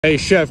Hey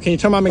chef, can you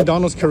tell my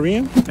McDonald's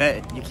Korean?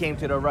 Bet, you came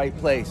to the right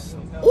place.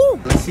 Ooh,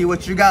 let's see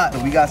what you got.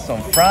 So we got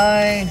some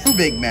fries, 2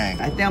 Big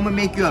Mac. I think I'm gonna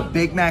make you a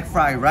Big Mac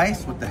fried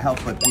rice with the help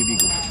of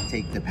bibigo.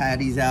 Take the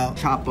patties out,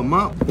 chop them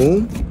up,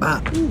 boom,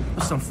 bop. Ooh,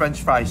 some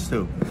French fries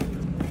too.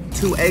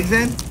 2 eggs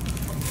in.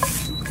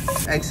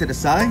 Eggs to the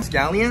side,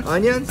 scallion,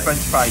 onions, French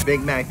fry,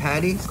 Big Mac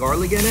patties,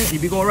 garlic in it,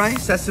 bibigo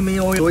rice,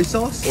 sesame oil, soy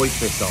sauce,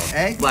 oyster sauce,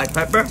 egg, black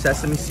pepper,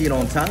 sesame seed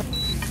on top.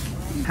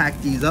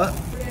 Pack these up.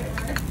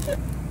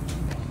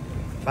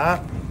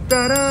 Bop.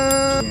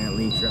 Ta-da!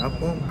 Gently drop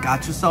them.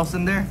 Got yourself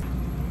in there.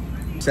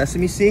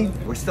 Sesame seed.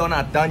 We're still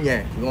not done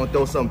yet. We're gonna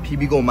throw some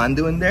bibigo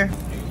mandu in there.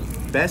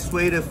 Best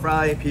way to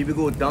fry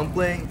bibigo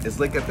dumpling is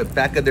look at the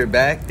back of their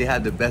bag. They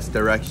have the best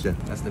direction.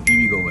 That's the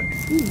bibigo way.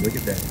 Ooh, look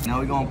at that.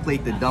 Now we're gonna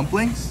plate the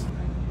dumplings.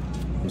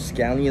 Some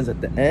scallions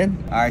at the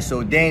end. All right,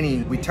 so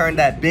Danny, we turned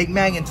that Big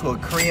Mac into a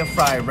Korean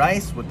fried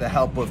rice with the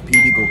help of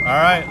bibigo.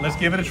 All right, let's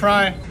give it a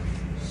try.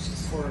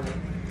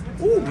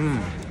 Ooh.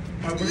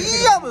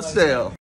 Yabba sale.